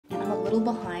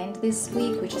little behind this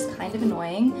week, which is kind of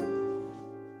annoying.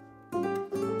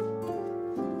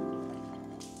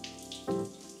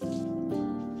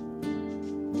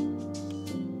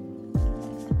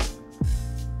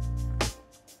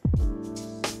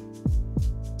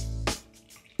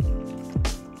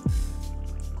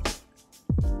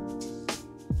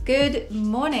 Good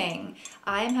morning.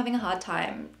 I am having a hard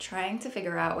time trying to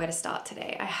figure out where to start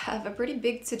today. I have a pretty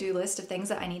big to-do list of things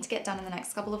that I need to get done in the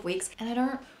next couple of weeks, and I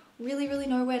don't really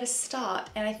know where to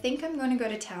start. And I think I'm going to go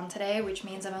to town today, which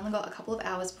means I've only got a couple of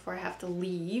hours before I have to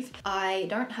leave. I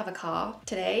don't have a car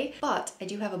today, but I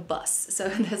do have a bus. So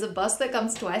there's a bus that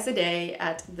comes twice a day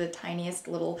at the tiniest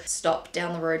little stop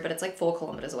down the road, but it's like 4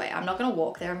 kilometers away. I'm not gonna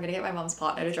walk there. I'm gonna get my mom's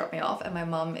partner to drop me off, and my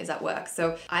mom is at work.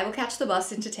 So I will catch the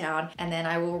bus into town, and then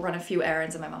I will run a few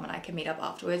errands, and my mom and I can meet up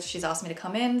afterwards. She's asked me to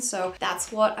come in, so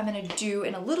that's what I'm gonna do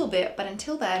in a little bit. But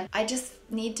until then, I just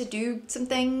need to do some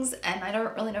things, and I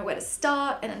don't really know where to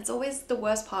start. And it's always the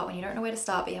worst part when you don't know where to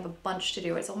start, but you have a bunch to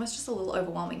do. It's almost just a little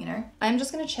overwhelming, you know? I'm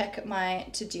just gonna check my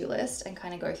to-do list and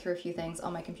kind of go through a few things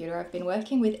on my computer. I've been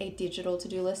working with a digital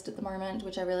to-do list at the moment,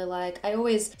 which I really like. I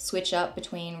always switch up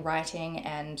between writing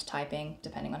and typing,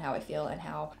 depending on how I feel and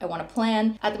how I want to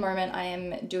plan. At the moment, I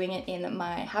am doing it in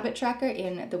my habit tracker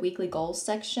in the weekly goals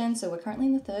section. So we're currently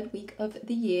in the 3rd week of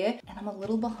the year, and I'm a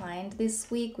little behind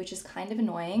this week, which is kind of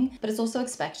annoying, but it's also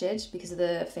expected because of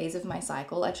the phase of my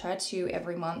cycle. I try to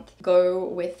every month go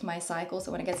with my cycle,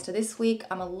 so when it gets to this week,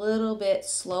 I'm a little bit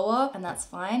slower, and that's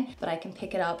fine, but I can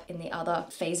pick it up in the other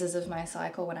phases of my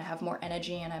cycle when I have more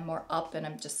energy and I'm more up and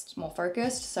I'm just more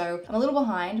focused. So I'm a little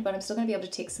behind, but I'm still gonna be able to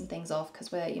tick some things off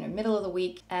because we're, middle of the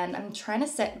week, and I'm trying to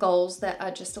set goals that are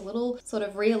just a little sort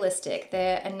of realistic.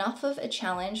 They're enough of a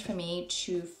challenge for me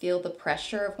to feel the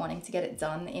pressure of wanting to get it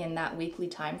done in that weekly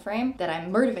time frame, that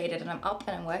I'm motivated and I'm up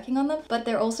and I'm working on them, but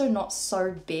they're also not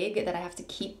so big that I have to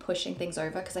keep pushing things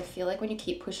over, because I feel like when you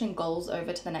keep pushing goals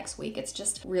over to the next week, it's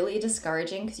just really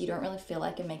discouraging because you don't really feel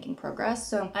like you're making progress.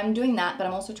 So I'm doing that, but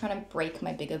I'm also trying to break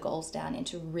my bigger goals down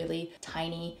into really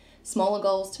tiny, smaller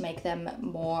goals to make them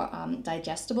more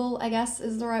digestible, I guess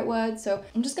is the right word. So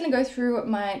I'm just gonna go through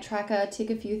my tracker, tick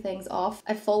a few things off.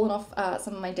 I've fallen off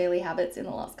some of my daily habits in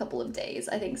the last couple of days.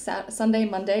 I think Sunday,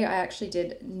 Monday, I actually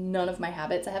did none of my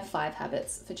habits. I have 5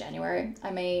 habits for January.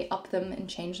 I may up them and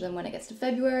change them when it gets to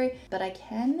February, but I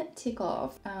can tick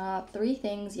off 3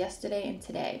 things yesterday and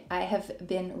today. I have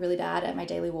been really bad at my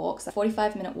daily walks. A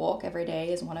 45-minute walk every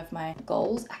day is one of my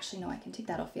goals. Actually, no, I can tick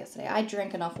that off yesterday. I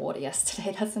drank enough water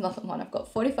yesterday. That's another one. I've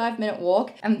got 45-minute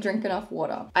walk and drink enough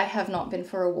water. I have not been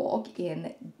for a walk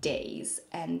in days,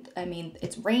 and I mean,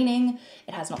 it's raining.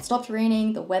 It has not stopped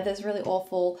raining. The weather's really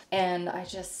awful, and I've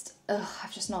just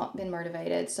not been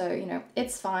motivated. So,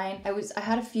 it's fine. I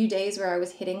had a few days where I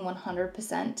was hitting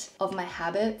 100% of my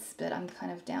habits, but I'm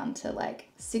kind of down to like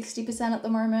 60% at the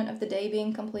moment of the day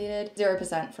being completed,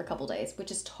 0% for a couple days,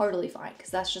 which is totally fine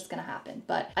because that's just gonna happen.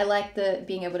 But I like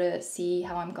being able to see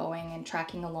how I'm going and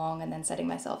tracking along and then setting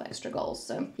myself extra goals.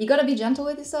 So you gotta be gentle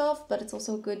with yourself, but it's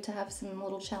also good to have some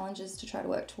little challenges to try to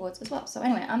work towards as well. So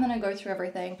anyway, I'm gonna go through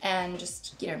everything and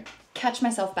just, catch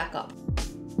myself back up.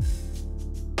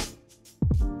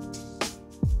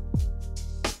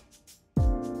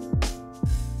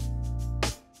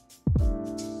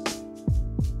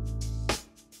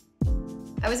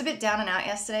 I was a bit down and out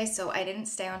yesterday, so I didn't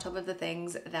stay on top of the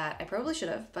things that I probably should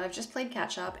have, but I've just played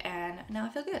catch up and now I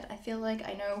feel good. I feel like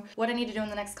I know what I need to do in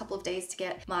the next couple of days to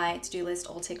get my to-do list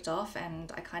all ticked off,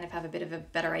 and I kind of have a bit of a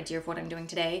better idea of what I'm doing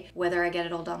today. Whether I get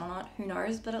it all done or not, who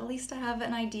knows, but at least I have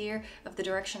an idea of the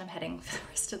direction I'm heading for the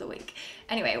rest of the week.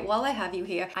 Anyway, while I have you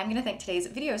here, I'm gonna thank today's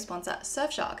video sponsor,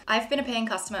 Surfshark. I've been a paying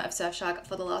customer of Surfshark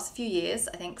for the last few years,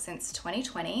 I think since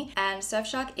 2020, and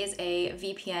Surfshark is a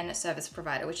VPN service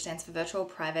provider, which stands for Virtual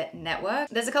Private Network.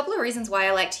 There's a couple of reasons why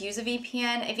I like to use a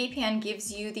VPN. A VPN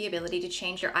gives you the ability to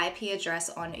change your IP address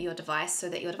on your device so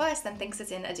that your device then thinks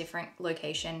it's in a different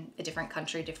location, a different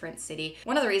country, different city.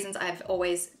 One of the reasons I've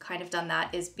always kind of done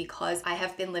that is because I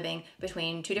have been living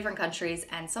between 2 different countries,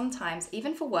 and sometimes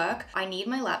even for work, I need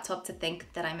my laptop to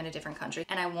think that I'm in a different country,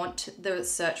 and I want the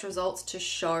search results to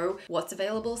show what's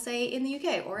available, say in the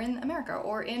UK or in America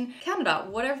or in Canada,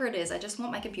 whatever it is. I just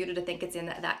want my computer to think it's in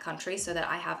that country so that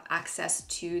I have access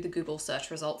to the Google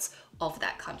search results of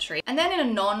that country. And then in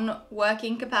a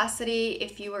non-working capacity,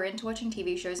 if you are into watching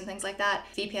TV shows and things like that,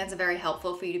 VPNs are very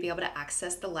helpful for you to be able to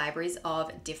access the libraries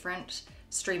of different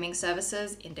streaming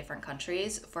services in different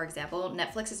countries. For example,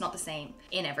 Netflix is not the same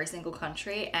in every single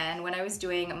country. And when I was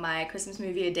doing my Christmas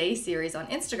movie a day series on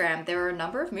Instagram, there were a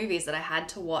number of movies that I had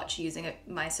to watch using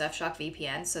my Surfshark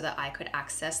VPN so that I could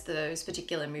access those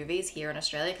particular movies here in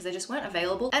Australia because they just weren't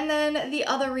available. And then the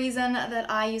other reason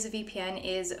that I use a VPN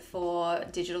is for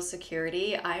digital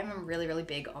security. I am really, really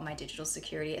big on my digital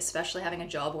security, especially having a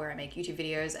job where I make YouTube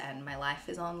videos and my life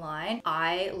is online.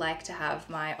 I like to have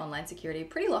my online security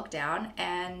pretty locked down,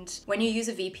 and when you use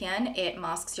a VPN, it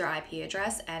masks your IP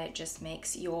address and it just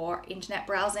makes your internet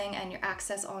browsing and your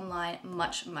access online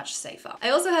much, much safer. I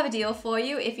also have a deal for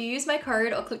you. If you use my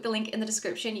code or click the link in the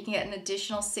description, you can get an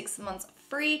additional 6 months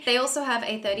free. They also have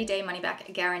a 30-day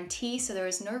money-back guarantee, so there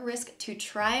is no risk to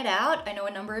try it out. I know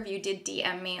a number of you did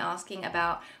DM me asking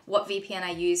about what VPN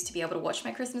I use to be able to watch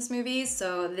my Christmas movies,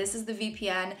 so this is the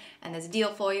VPN and there's a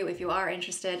deal for you if you are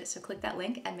interested, so click that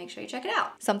link and make sure you check it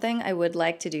out. Something I would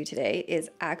like to do today is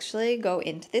actually go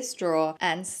into this drawer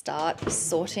and start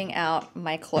sorting out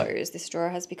my clothes. This drawer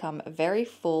has become very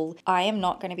full. I am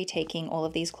not going to be taking all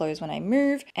of these clothes when I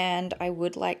move, and I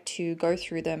would like to go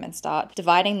through them and start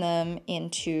dividing them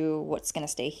into what's going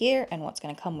to stay here and what's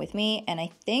going to come with me. And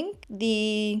I think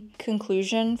the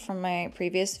conclusion from my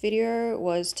previous video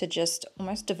was to just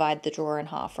almost divide the drawer in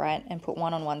half, right? And put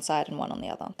one on one side and one on the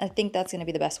other. I think that's going to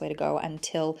be the best way to go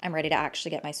until I'm ready to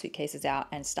actually get my suitcases out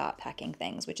and start packing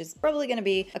things, which is probably going to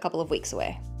be a couple of weeks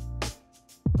away.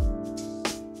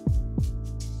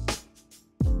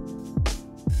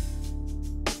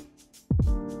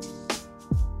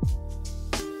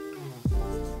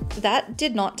 That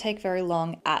did not take very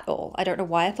long at all. I don't know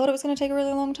why I thought it was going to take a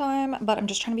really long time, but I'm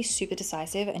just trying to be super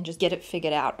decisive and just get it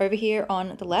figured out. Over here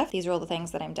on the left, these are all the things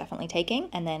that I'm definitely taking.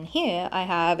 And then here I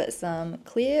have some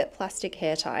clear plastic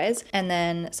hair ties, and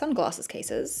then sunglasses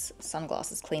cases,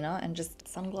 sunglasses cleaner, and just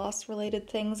sunglass related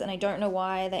things. And I don't know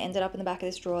why they ended up in the back of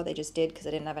this drawer. They just did because I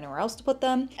didn't have anywhere else to put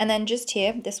them. And then just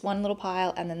here, this one little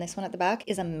pile, and then this one at the back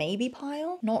is a maybe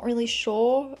pile. Not really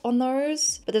sure on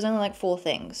those, but there's only like 4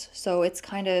 things. So it's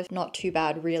kind of not too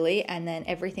bad really. And then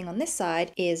everything on this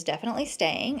side is definitely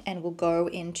staying and will go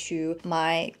into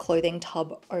my clothing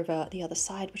tub over the other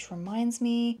side, which reminds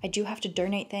me, I do have to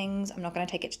donate things. I'm not going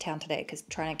to take it to town today because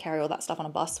trying to carry all that stuff on a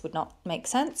bus would not make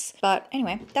sense. But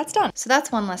anyway, that's done. So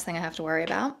that's one less thing I have to worry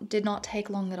about. Did not take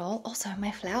long at all. Also,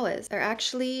 my flowers are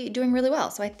actually doing really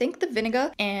well. So I think the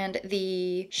vinegar and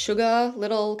the sugar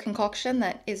little concoction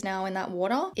that is now in that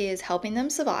water is helping them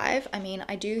survive. I mean,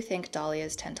 I do think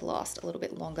dahlias tend to last a little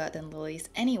bit longer than lilies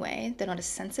anyway. They're not as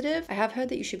sensitive. I have heard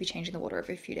that you should be changing the water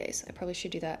every few days. I probably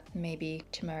should do that maybe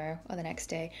tomorrow or the next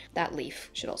day. That leaf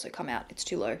should also come out. It's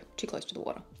too low, too close to the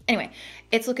water. Anyway,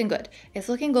 it's looking good. It's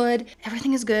looking good.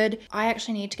 Everything is good. I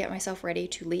actually need to get myself ready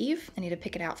to leave. I need to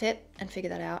pick an outfit and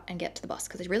figure that out and get to the bus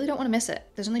because I really don't want to miss it.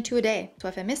 There's only 2 a day. So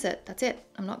if I miss it, that's it.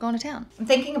 I'm not going to town. I'm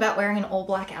thinking about wearing an all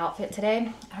black outfit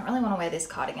today. I don't really want to wear this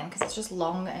cardigan because it's just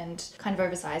long and kind of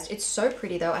oversized. It's so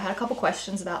pretty though. I had a couple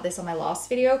questions about this on my last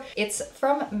video. It's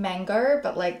from Mango,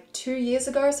 but like 2 years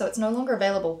ago, so it's no longer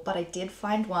available, but I did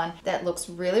find one that looks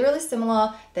really, really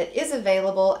similar that is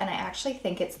available, and I actually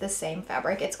think it's the same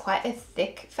fabric. It's quite a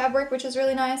thick fabric, which is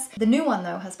really nice. The new one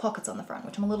though has pockets on the front,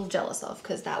 which I'm a little jealous of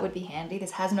because that would be handy.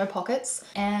 This has no pockets,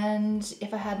 and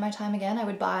if I had my time again, I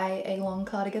would buy a long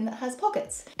cardigan that has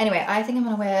pockets. Anyway, I think I'm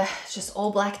gonna wear just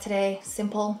all black today,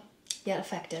 simple yet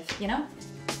effective, you know?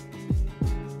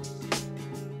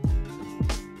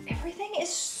 Everything is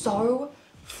so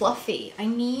fluffy. I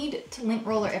need to lint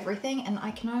roller everything, and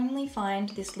I can only find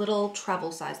this little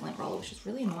travel size lint roller, which is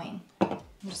really annoying.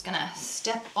 I'm just gonna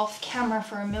step off camera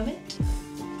for a moment.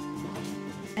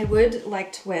 I would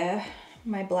like to wear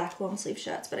my black long sleeve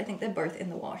shirts, but I think they're both in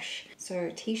the wash.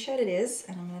 So t-shirt it is,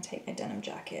 and I'm gonna take my denim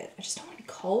jacket. I just don't want to be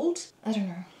cold. I don't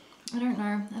know. I don't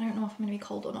know if I'm gonna be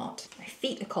cold or not. My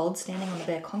feet are cold standing on the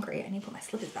bare concrete. I need to put my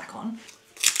slippers back on.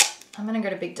 I'm gonna go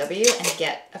to Big W and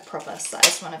get a proper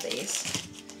sized one of these.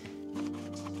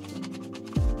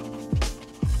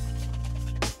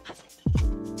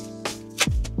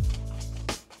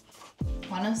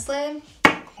 Honestly,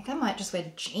 I think I might just wear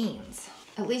jeans.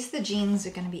 At least the jeans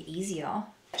are gonna be easier.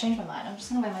 I changed my mind. I'm just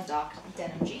gonna wear my dark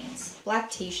denim jeans. Black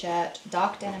t-shirt,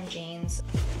 dark denim jeans.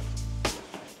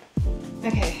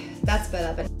 Okay, that's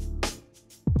better, but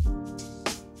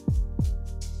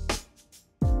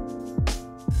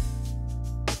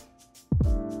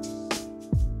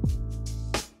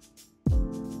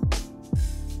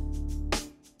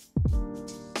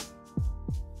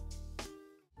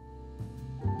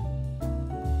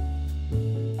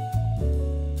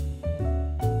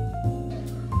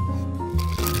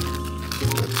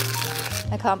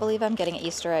can't believe I'm getting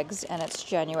Easter eggs and it's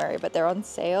January, but they're on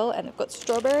sale and they've got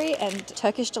strawberry and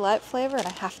Turkish delight flavor and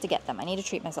I have to get them. I need to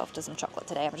treat myself to some chocolate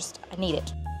today. I need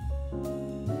it.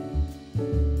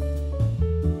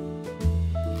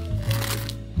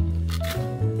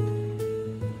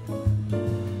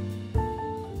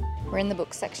 We're in the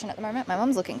book section at the moment. My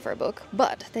mom's looking for a book,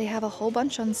 but they have a whole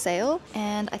bunch on sale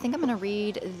and I think I'm gonna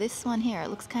read this one here. It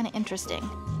looks kind of interesting.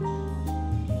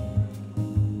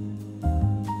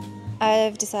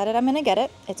 I've decided I'm gonna get it.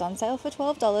 It's on sale for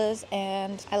 $12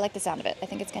 and I like the sound of it. I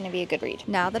think it's gonna be a good read.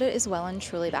 Now that it is well and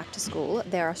truly back to school,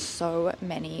 there are so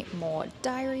many more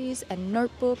diaries and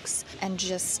notebooks and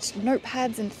just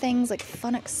notepads and things like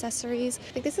fun accessories.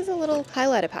 Like this is a little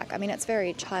highlighter pack. I mean, it's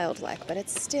very childlike, but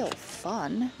it's still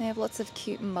fun. They have lots of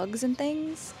cute mugs and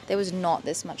things. There was not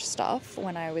this much stuff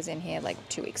when I was in here like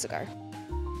 2 weeks ago.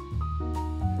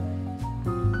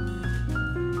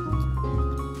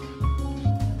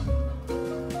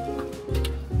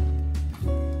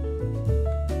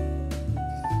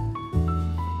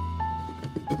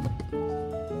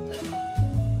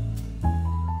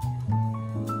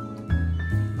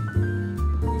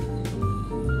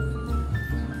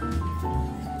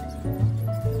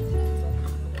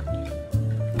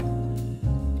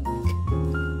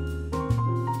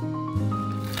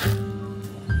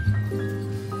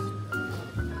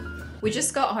 We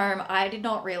just got home. I did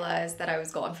not realize that I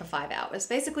was gone for 5 hours.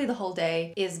 Basically the whole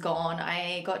day is gone.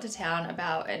 I got to town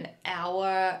about an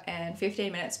hour and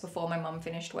 15 minutes before my mum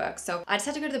finished work. So I just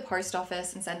had to go to the post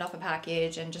office and send off a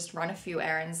package and just run a few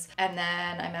errands. And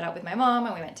then I met up with my mum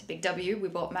and we went to Big W. We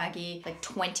bought Maggie like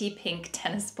 20 pink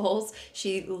tennis balls.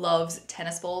 She loves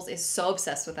tennis balls, is so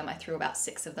obsessed with them. I threw about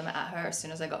 6 of them at her as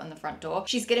soon as I got in the front door.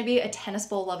 She's gonna be a tennis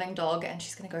ball loving dog and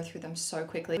she's gonna go through them so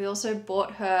quickly. We also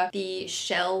bought her the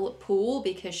shell pool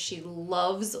because she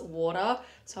loves water.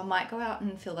 So I might go out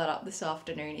and fill that up this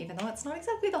afternoon, even though it's not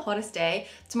exactly the hottest day.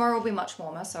 Tomorrow will be much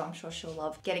warmer, so I'm sure she'll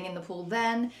love getting in the pool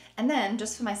then. And then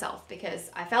just for myself, because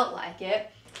I felt like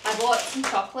it, I bought some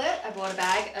chocolate. I bought a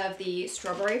bag of the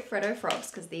strawberry Freddo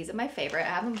frogs because these are my favorite. I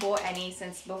haven't bought any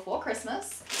since before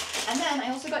Christmas. And then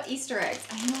I also got Easter eggs.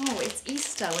 I know, it's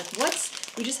Easter. Like what?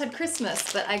 We just had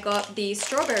Christmas, but I got the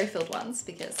strawberry filled ones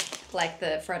because like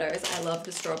the Freddos, I love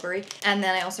the strawberry. And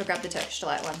then I also grabbed the Turkish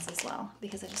delight ones as well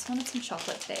because I just wanted some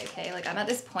chocolate today, okay? Like I'm at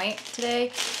this point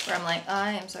today where I'm like,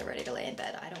 I am so ready to lay in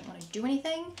bed. I don't want to do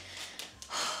anything.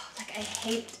 Like I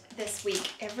hate this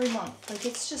week every month. Like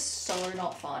it's just so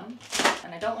not fun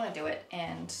and I don't want to do it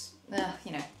and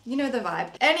you know the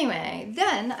vibe. Anyway,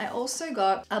 then I also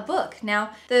got a book. Now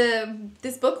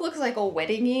this book looks like all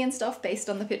wedding-y and stuff based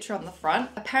on the picture on the front.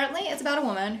 Apparently it's about a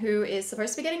woman who is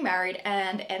supposed to be getting married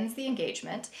and ends the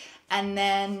engagement and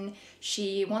then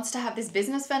she wants to have this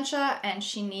business venture and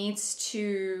she needs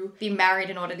to be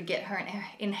married in order to get her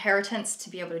inheritance to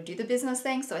be able to do the business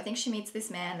thing. So I think she meets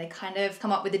this man. They kind of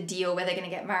come up with a deal where they're gonna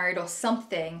get married or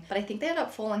something, but I think they end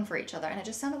up falling for each other and it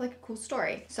just sounded like a cool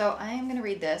story. So I am gonna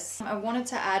read this. I wanted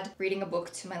to add reading a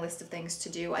book to my list of things to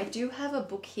do. I do have a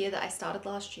book here that I started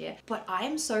last year, but I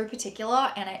am so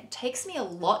particular and it takes me a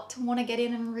lot to want to get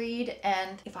in and read.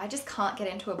 And if I just can't get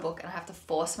into a book and I have to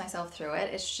force myself through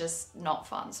it, it's just not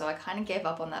fun. So I kind of gave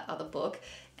up on that other book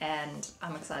and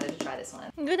I'm excited to try this one.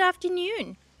 Good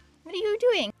afternoon. What are you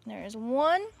doing? There's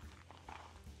 1,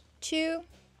 2,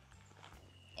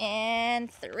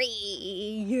 and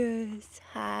 3. Yes.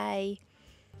 Hi.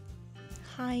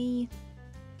 Hi.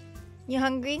 You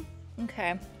hungry?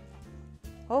 Okay.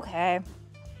 Okay.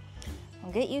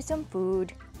 I'll get you some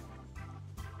food.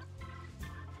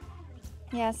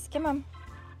 Yes, come on.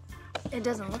 It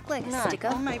doesn't look like a sticker.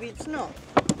 Or maybe it's not.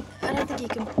 I don't think you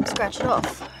can scratch it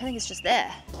off. I think it's just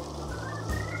there.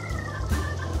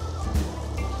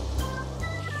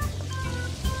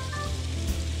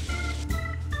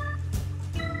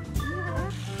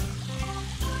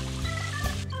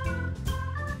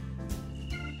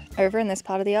 Over in this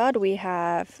part of the yard, we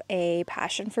have a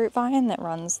passion fruit vine that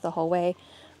runs the whole way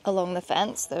along the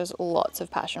fence. There's lots of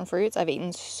passion fruits. I've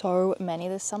eaten so many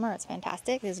this summer. It's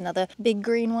fantastic. There's another big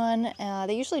green one.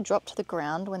 They usually drop to the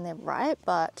ground when they're ripe,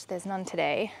 but there's none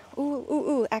today.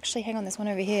 Ooh. Actually, hang on. There's one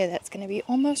over here that's going to be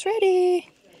almost ready.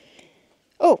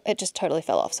 Oh, it just totally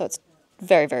fell off, so it's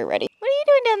very, very ready. What are you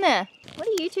doing down there? What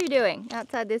are you two doing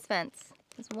outside this fence?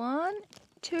 There's 1,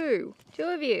 2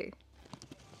 of you.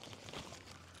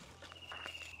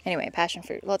 Anyway, passion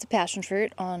fruit. Lots of passion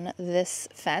fruit on this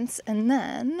fence. And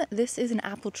then this is an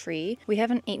apple tree. We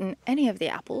haven't eaten any of the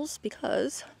apples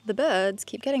because the birds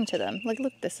keep getting to them. Like,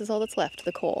 look, this is all that's left,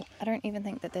 the core. I don't even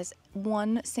think that there's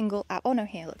one single apple. Oh no,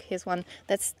 here, look, here's one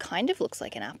that's kind of looks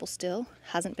like an apple still.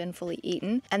 Hasn't been fully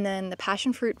eaten. And then the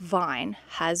passion fruit vine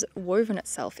has woven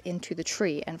itself into the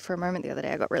tree. And for a moment the other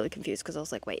day I got really confused because I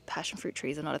was like, wait, passion fruit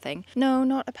trees are not a thing. No,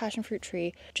 not a passion fruit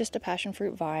tree, just a passion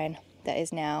fruit vine that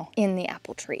is now in the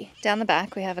apple tree. Down the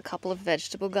back we have a couple of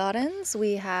vegetable gardens.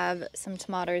 We have some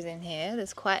tomatoes in here.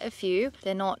 There's quite a few.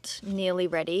 They're not nearly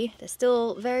ready. They're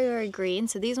still very, very green.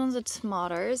 So these ones are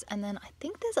tomatoes. And then I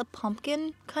think there's a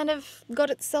pumpkin kind of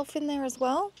got itself in there as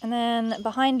well. And then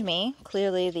behind me,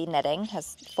 clearly the netting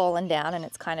has fallen down and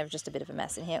it's kind of just a bit of a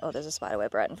mess in here. Oh, there's a spider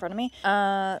web right in front of me.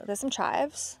 There's some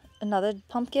chives, another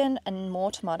pumpkin, and more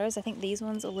tomatoes. I think these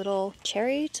ones are little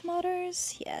cherry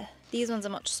tomatoes. Yeah. These ones are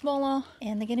much smaller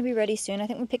and they're going to be ready soon. I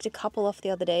think we picked a couple off the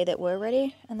other day that were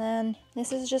ready. And then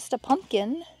this is just a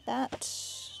pumpkin that,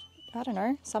 I don't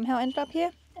know, somehow ended up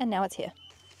here. And now it's here.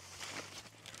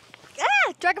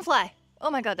 Ah! Dragonfly!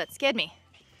 Oh my god, that scared me.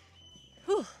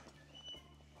 Whew.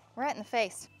 Right in the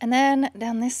face. And then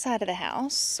down this side of the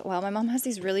house, well, my mum has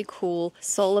these really cool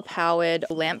solar powered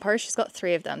lampposts. She's got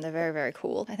 3 of them. They're very, very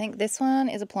cool. I think this one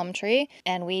is a plum tree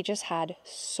and we just had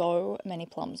so many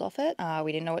plums off it.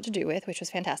 We didn't know what to do with, which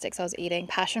was fantastic. So I was eating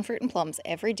passion fruit and plums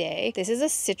every day. This is a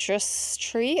citrus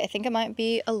tree. I think it might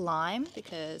be a lime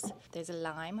because there's a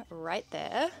lime right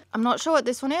there. I'm not sure what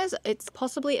this one is. It's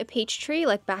possibly a peach tree.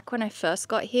 Like back when I first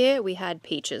got here, we had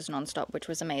peaches nonstop, which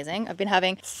was amazing. I've been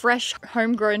having fresh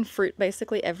homegrown fruit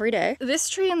basically every day. This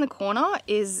tree in the corner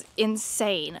is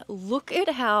insane. Look at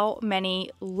how many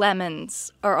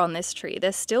lemons are on this tree.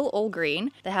 They're still all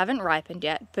green. They haven't ripened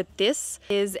yet, but this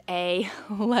is a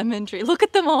lemon tree. Look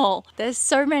at them all. There's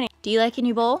so many. Do you like your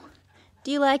new ball?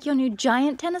 Do you like your new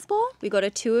giant tennis ball? We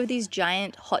got 2 of these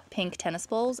giant hot pink tennis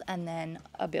balls and then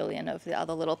a billion of the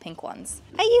other little pink ones.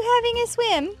 Are you having a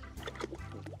swim?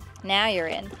 Now you're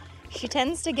in. She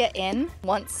tends to get in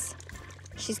once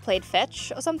she's played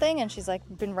fetch or something and she's like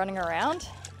been running around.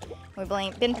 We've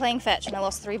been playing fetch and I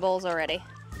lost 3 balls already.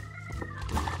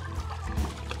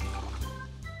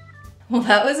 Well,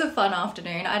 that was a fun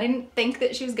afternoon. I didn't think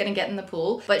that she was gonna get in the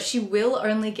pool, but she will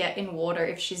only get in water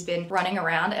if she's been running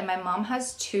around. And my mum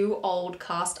has 2 old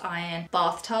cast iron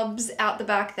bathtubs out the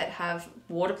back that have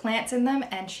water plants in them,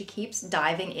 and she keeps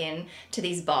diving in to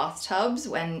these bathtubs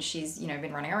when she's, you know,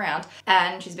 been running around,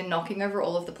 and she's been knocking over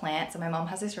all of the plants. And my mum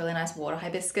has this really nice water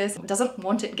hibiscus, doesn't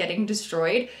want it getting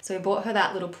destroyed, so we bought her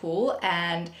that little pool.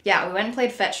 And yeah, we went and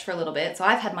played fetch for a little bit, so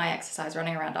I've had my exercise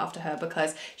running around after her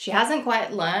because she hasn't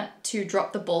quite learnt to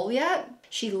drop the ball yet.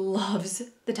 She loves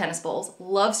the tennis balls,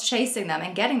 loves chasing them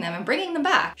and getting them and bringing them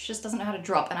back. She just doesn't know how to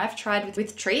drop. And I've tried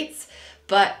with treats,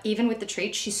 but even with the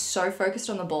treats, she's so focused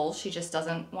on the ball, she just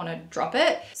doesn't want to drop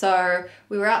it. So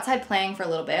we were outside playing for a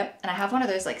little bit, and I have one of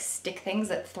those like stick things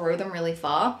that throw them really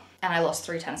far. And I lost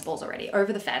 3 tennis balls already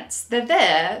over the fence. They're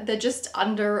there, they're just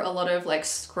under a lot of like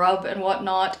scrub and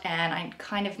whatnot, and I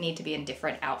kind of need to be in a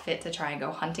different outfit to try and go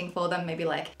hunting for them. Maybe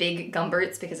like big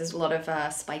gumboots because there's a lot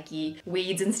of spiky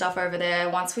weeds and stuff over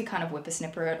there. Once we kind of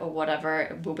whippersnipper it or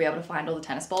whatever, we'll be able to find all the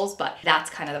tennis balls. But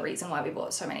that's kind of the reason why we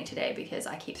bought so many today, because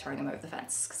I keep throwing them over the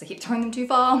fence because I keep throwing them too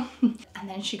far. And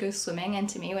then she goes swimming, and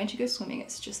to me when she goes swimming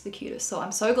it's just the cutest. So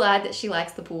I'm so glad that she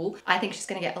likes the pool. I think she's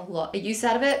gonna get a lot of use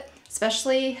out of it,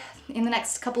 especially in the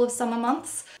next couple of summer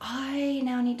months. I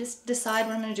now need to decide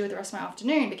what I'm gonna do with the rest of my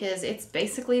afternoon because it's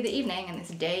basically the evening and this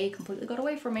day completely got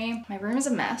away from me. My room is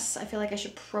a mess. I feel like I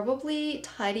should probably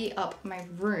tidy up my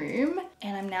room,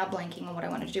 and I'm now blanking on what I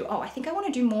want to do. Oh, I think I want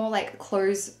to do more like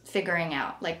clothes figuring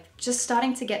out, like just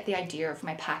starting to get the idea of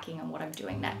my packing and what I'm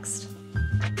doing next.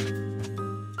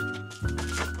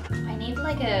 I need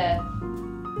like a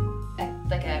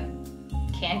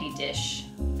candy dish.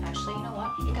 Actually, you know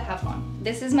what? I think I have one.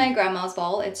 This is my grandma's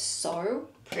bowl. It's so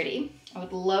pretty. I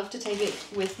would love to take it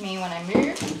with me when I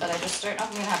move, but I just don't know if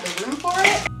I'm gonna have the room for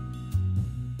it.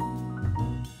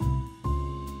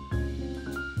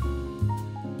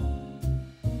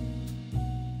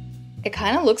 It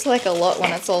kind of looks like a lot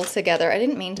when it's all together. I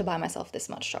didn't mean to buy myself this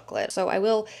much chocolate, so I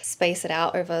will space it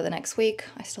out over the next week.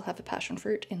 I still have a passion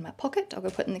fruit in my pocket. I'll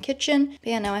go put it in the kitchen. But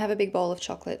yeah, now I have a big bowl of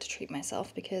chocolate to treat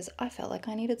myself because I felt like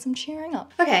I needed some cheering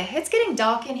up. Okay, it's getting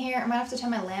dark in here. I might have to turn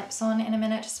my lamps on in a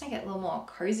minute just to make it a little more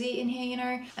cozy in here, you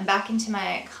know. I'm back into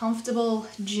my comfortable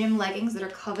gym leggings that are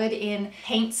covered in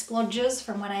paint splodges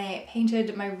from when I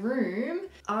painted my room.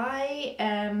 I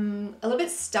am a little bit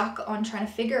stuck on trying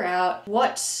to figure out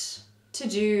what to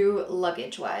do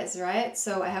luggage wise, right?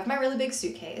 So I have my really big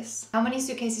suitcase. How many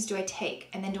suitcases do I take?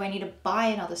 And then do I need to buy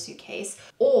another suitcase?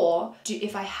 Or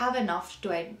if I have enough,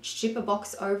 do I ship a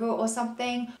box over or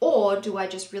something? Or do I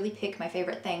just really pick my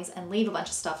favorite things and leave a bunch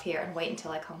of stuff here and wait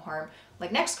until I come home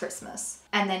like next Christmas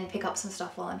and then pick up some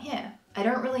stuff while I'm here? I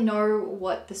don't really know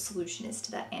what the solution is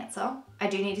to that answer. I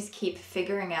do need to keep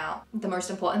figuring out the most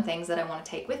important things that I want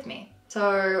to take with me.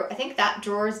 So I think that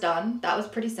drawer is done. That was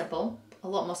pretty simple. A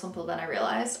lot more simple than I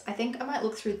realized. I think I might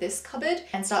look through this cupboard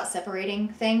and start separating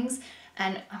things,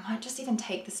 and I might just even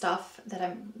take the stuff that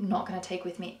I'm not going to take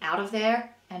with me out of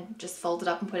there and just fold it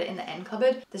up and put it in the end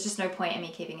cupboard. There's just no point in me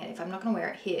keeping it if I'm not going to wear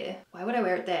it here. Why would I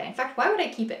wear it there? In fact, why would I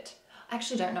keep it? I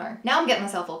actually don't know. Now I'm getting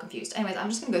myself all confused. Anyways, I'm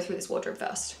just gonna go through this wardrobe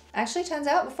first. Actually, turns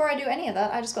out before I do any of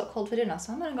that, I just got called for dinner.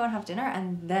 So I'm gonna go and have dinner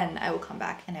and then I will come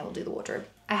back and I will do the wardrobe.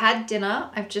 I had dinner.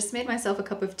 I've just made myself a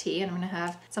cup of tea and I'm gonna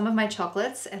have some of my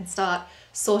chocolates and start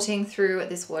sorting through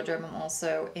this wardrobe. I'm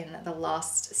also in the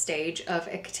last stage of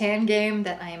a Catan game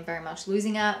that I am very much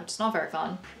losing at, which is not very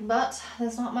fun. But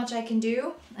there's not much I can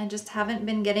do. I just haven't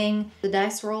been getting the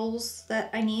dice rolls that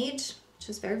I need, which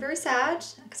is very, very sad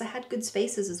because I had good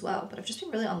spaces as well, but I've just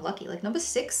been really unlucky. Like number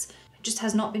 6 just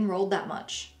has not been rolled that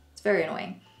much. It's very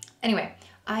annoying. Anyway,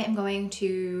 I am going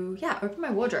to, open my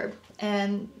wardrobe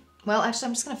and, well, actually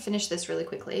I'm just gonna finish this really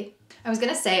quickly. I was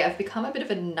gonna say I've become a bit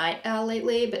of a night owl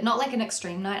lately, but not like an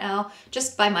extreme night owl,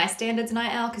 just by my standards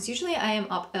night owl, because usually I am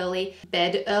up early,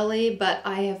 bed early, but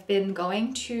I have been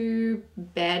going to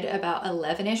bed about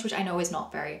 11-ish, which I know is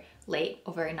not very late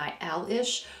or very night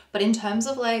owl-ish, but in terms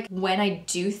of like when I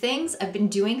do things, I've been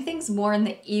doing things more in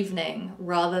the evening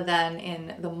rather than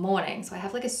in the morning. So I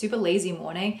have like a super lazy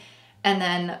morning and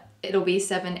then it'll be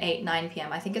 7, 8, 9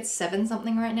 p.m. I think it's 7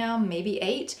 something right now, maybe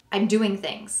 8. I'm doing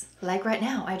things. Like right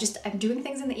now, I'm doing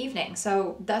things in the evening.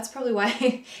 So that's probably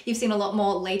why you've seen a lot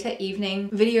more later evening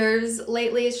videos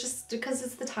lately. It's just because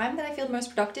it's the time that I feel the most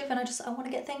productive and I want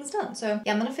to get things done. So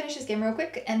yeah, I'm gonna finish this game real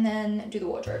quick and then do the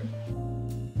wardrobe.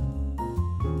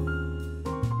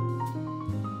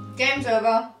 Game's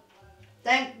over.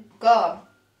 Thank God.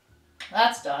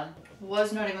 That's done.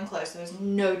 Was not even close. There was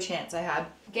no chance I had.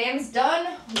 Game's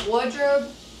done. Wardrobe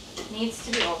needs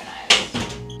to be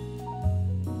organized.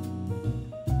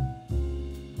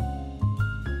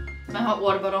 My hot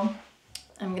water bottle.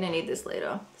 I'm gonna need this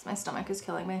later because my stomach is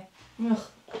killing me. Ugh.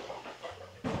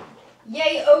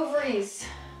 Yay, ovaries!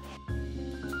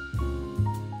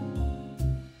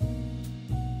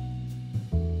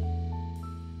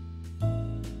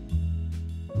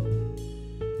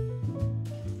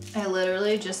 I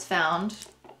literally just found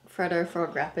Freddo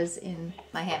frog wrappers in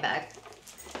my handbag.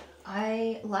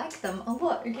 I like them a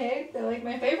lot, okay? They're like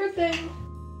my favorite thing.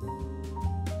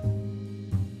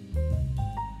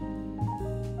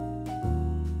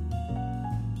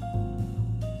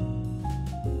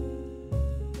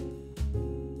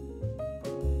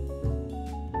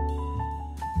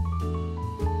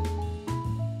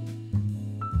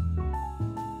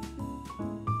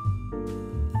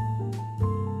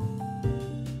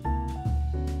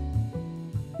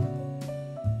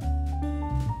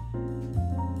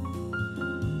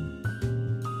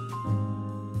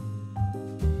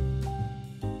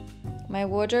 My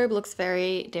wardrobe looks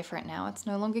very different now. It's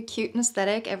no longer cute and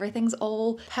aesthetic. Everything's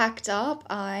all packed up.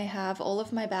 I have all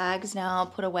of my bags now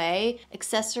put away.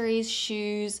 Accessories,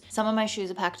 shoes. Some of my shoes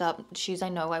are packed up. Shoes I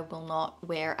know I will not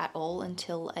wear at all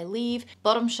until I leave.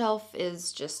 Bottom shelf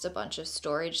is just a bunch of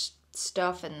storage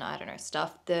stuff and I don't know,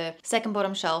 stuff. The second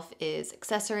bottom shelf is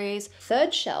accessories.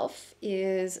 Third shelf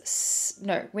is,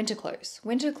 winter clothes.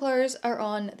 Winter clothes are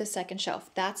on the second shelf.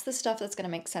 That's the stuff that's going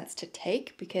to make sense to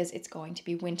take because it's going to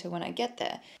be winter when I get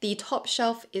there. The top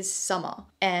shelf is summer,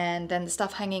 and then the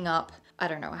stuff hanging up, I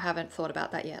don't know, I haven't thought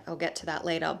about that yet. I'll get to that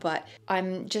later, but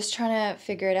I'm just trying to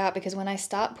figure it out because when I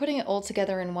start putting it all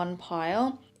together in one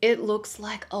pile, it looks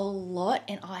like a lot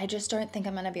and I just don't think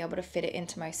I'm gonna be able to fit it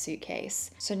into my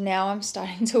suitcase. So now I'm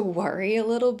starting to worry a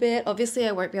little bit. Obviously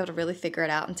I won't be able to really figure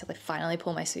it out until I finally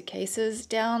pull my suitcases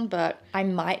down, but I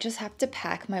might just have to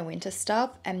pack my winter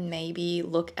stuff and maybe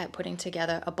look at putting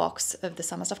together a box of the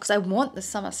summer stuff because I want the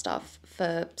summer stuff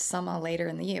for summer later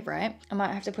in the year, right? I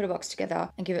might have to put a box together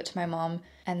and give it to my mom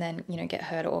and then, you know, get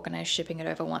her to organize shipping it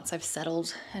over once I've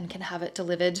settled and can have it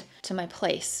delivered to my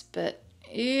place. But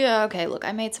Yeah, okay, look,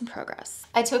 I made some progress.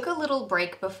 I took a little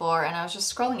break before and I was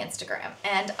just scrolling Instagram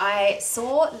and I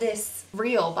saw this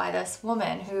reel by this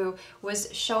woman who was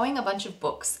showing a bunch of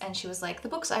books, and she was like, the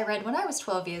books I read when I was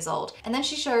 12 years old. And then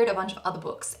she showed a bunch of other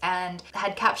books and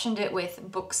had captioned it with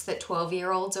books that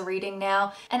 12-year-olds are reading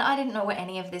now. And I didn't know what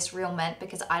any of this reel meant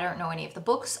because I don't know any of the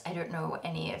books. I don't know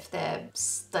any of the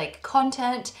like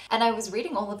content. And I was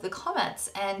reading all of the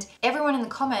comments, and everyone in the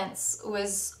comments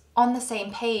was on the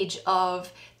same page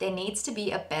of there needs to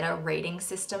be a better rating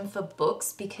system for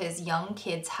books because young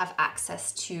kids have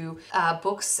access to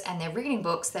books and they're reading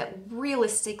books that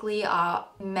realistically are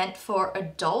meant for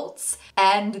adults.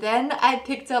 And then I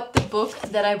picked up the book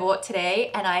that I bought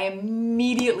today and I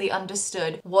immediately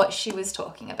understood what she was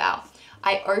talking about.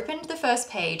 I opened the first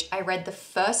page, I read the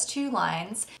first 2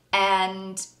 lines,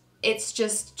 and it's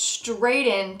just straight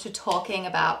into talking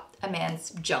about a man's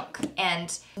junk,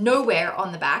 and nowhere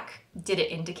on the back did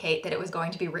it indicate that it was going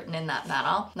to be written in that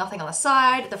manner. Nothing on the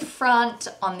side, the front,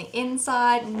 on the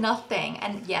inside, nothing.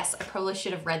 And yes, I probably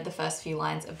should have read the first few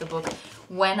lines of the book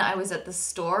when I was at the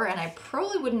store, and I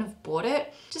probably wouldn't have bought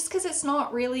it just because it's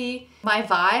not really my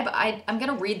vibe. I'm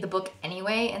gonna read the book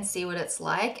anyway and see what it's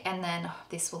like, and then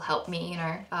this will help me, you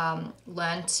know,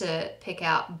 learn to pick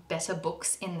out better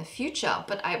books in the future.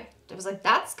 But I was like,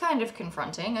 that's kind of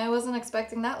confronting. I wasn't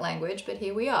expecting that language, but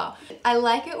here we are. I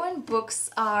like it when books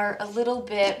are a little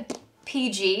bit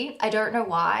PG. I don't know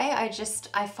why.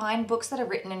 I find books that are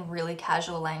written in really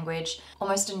casual language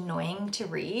almost annoying to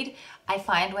read. I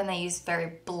find when they use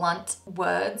very blunt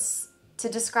words to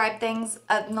describe things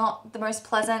are not the most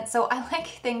pleasant. So I like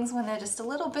things when they're just a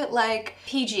little bit like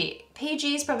PG.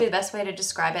 PG is probably the best way to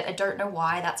describe it. I don't know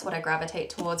why that's what I gravitate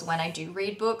towards when I do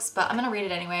read books, but I'm gonna read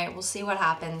it anyway. We'll see what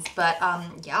happens. But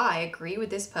yeah, I agree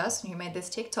with this person who made this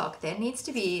TikTok. There needs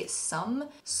to be some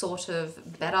sort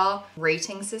of better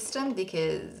rating system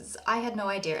because I had no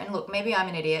idea. And look, maybe I'm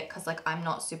an idiot because like I'm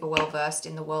not super well versed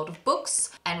in the world of books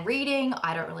and reading.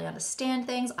 I don't really understand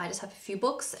things. I just have a few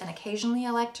books and occasionally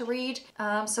I like to read.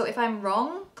 So if I'm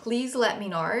wrong, please let me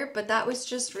know. But that was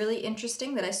just really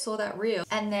interesting that I saw that reel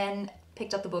and then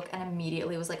picked up the book and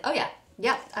immediately was like, oh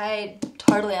yeah, I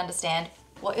totally understand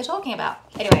what you're talking about.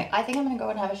 Anyway, I think I'm gonna go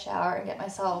and have a shower and get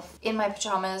myself in my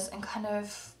pajamas and kind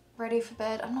of ready for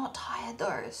bed. I'm not tired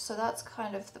though, so that's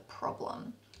kind of the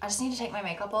problem. I just need to take my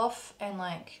makeup off and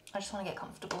like, I just wanna get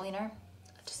comfortable, you know?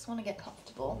 I just wanna get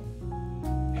comfortable.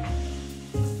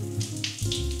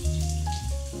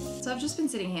 So I've just been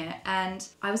sitting here and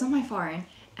I was on my phone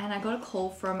and I got a call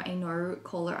from a no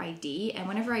caller ID, and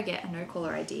whenever I get a no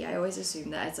caller ID I always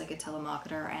assume that it's like a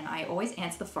telemarketer, and I always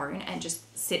answer the phone and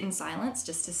just sit in silence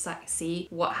just to see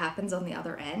what happens on the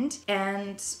other end.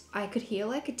 And I could hear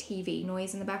like a TV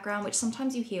noise in the background, which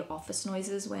sometimes you hear office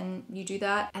noises when you do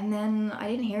that, and then I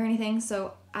didn't hear anything.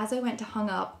 So as I went to hung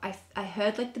up, I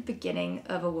heard like the beginning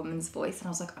of a woman's voice and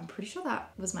I was like, I'm pretty sure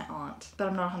that was my aunt, but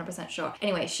I'm not 100% sure.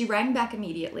 Anyway, she rang back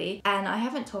immediately, and I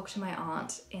haven't talked to my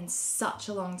aunt in such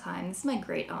a long time. This is my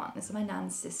great aunt. This is my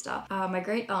nan's sister. My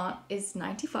great aunt is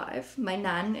 95. My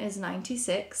nan is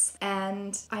 96.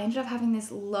 And I ended up having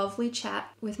this lovely chat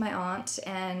with my aunt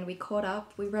and we caught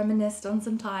up. We reminisced on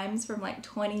some times from like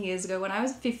 20 years ago. When I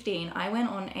was 15, I went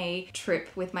on a trip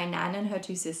with my nan and her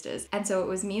 2 sisters. And so it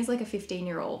was me as like a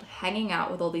 15-year-old hanging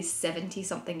out with all these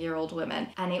 70-something-year-old women,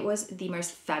 and it was the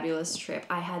most fabulous trip.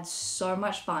 I had so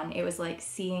much fun. It was like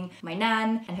seeing my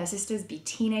nan and her sisters be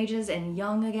teenagers and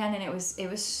young again, and it was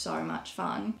so much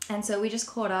fun. And so we just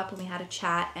caught up and we had a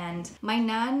chat, and my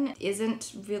nan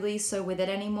isn't really so with it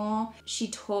anymore. She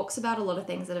talks about a lot of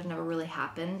things that have never really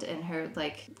happened, and her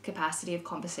like capacity of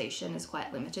conversation is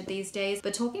quite limited these days.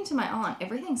 But talking to my aunt,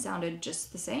 everything sounded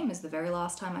just the same as the very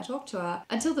last time I talked to her,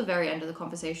 until the very end of the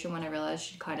conversation when I realized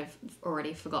she'd kind of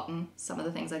already forgotten some of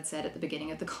the things I'd said at the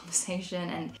beginning of the conversation,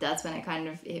 and that's when it kind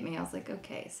of hit me. I was like,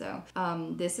 okay, so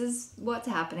this is what's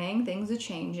happening. Things are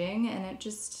changing, and it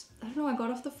just, I don't know, I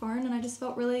got off the phone and I just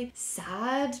felt really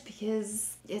sad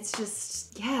because it's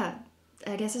just, yeah,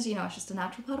 I guess it's, you know, it's just a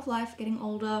natural part of life, getting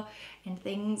older and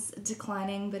things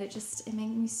declining, but it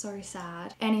made me so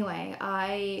sad. Anyway,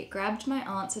 I grabbed my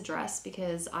aunt's address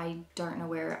because I don't know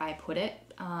where I put it.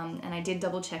 And I did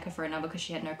double check her phone number because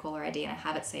she had no caller ID and I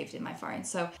have it saved in my phone.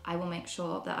 So I will make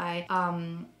sure that I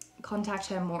contact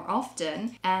her more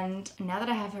often. And now that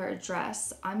I have her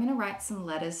address, I'm gonna write some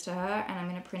letters to her and I'm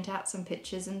gonna print out some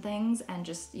pictures and things and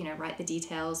just, you know, write the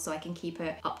details so I can keep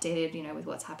her updated, you know, with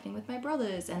what's happening with my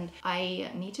brothers. And I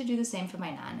need to do the same for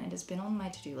my nan. It has been on my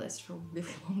to-do list for a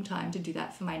really long time to do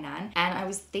that for my nan. And I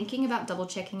was thinking about double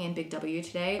checking in Big W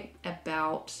today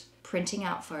about printing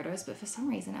out photos, but for some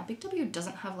reason our Big W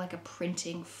doesn't have like a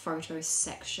printing photo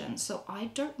section. So I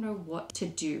don't know what to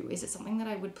do. Is it something that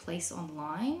I would place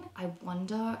online? I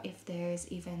wonder if there's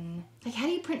even, like, how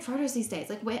do you print photos these days?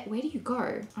 Like, where do you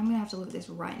go? I'm gonna have to look at this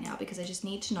right now because I just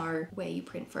need to know where you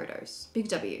print photos. Big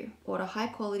W, order high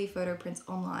quality photo prints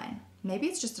online. Maybe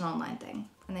it's just an online thing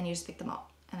and then you just pick them up.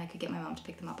 And I could get my mom to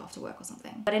pick them up after work or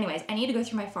something. But anyways, I need to go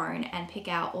through my phone and pick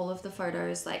out all of the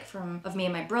photos like of me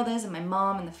and my brothers and my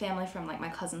mom and the family from like my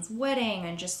cousin's wedding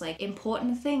and just like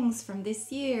important things from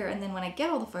this year. And then when I get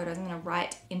all the photos, I'm gonna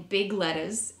write in big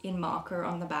letters in marker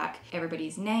on the back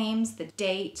everybody's names, the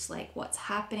date, like what's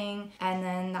happening. And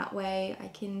then that way I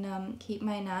can keep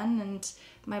my nan and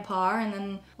my pa, and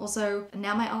then also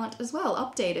now my aunt as well,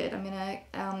 updated. I'm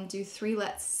gonna do 3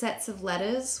 sets of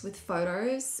letters with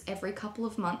photos every couple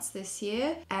of months this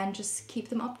year and just keep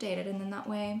them updated, and then that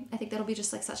way I think that'll be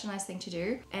just like such a nice thing to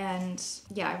do. And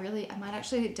yeah, I might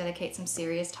actually dedicate some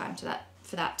serious time to that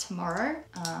for that tomorrow,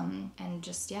 and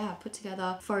just put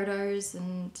together photos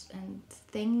and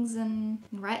things and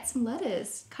write some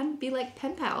letters, kind of be like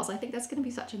pen pals. I think that's gonna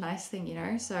be such a nice thing, you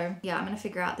know. So yeah, I'm gonna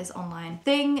figure out this online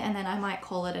thing and then I might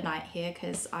call it a night here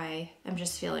because I am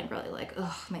just feeling really like,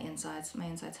 ugh, my insides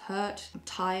hurt, I'm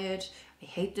tired, I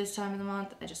hate this time of the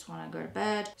month, I just want to go to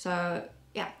bed. So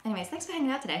yeah, anyways, thanks for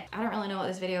hanging out today. I don't really know what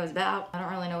this video is about. I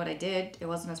don't really know what I did. It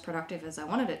wasn't as productive as I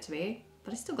wanted it to be,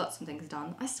 but I still got some things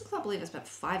done. I still can't believe I spent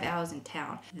 5 hours in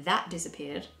town. That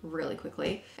disappeared really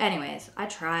quickly. Anyways, I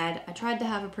tried to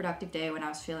have a productive day when I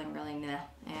was feeling really meh,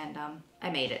 and I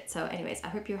made it. So anyways, I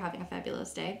hope you're having a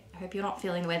fabulous day. I hope you're not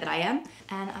feeling the way that I am,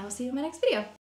 and I will see you in my next video.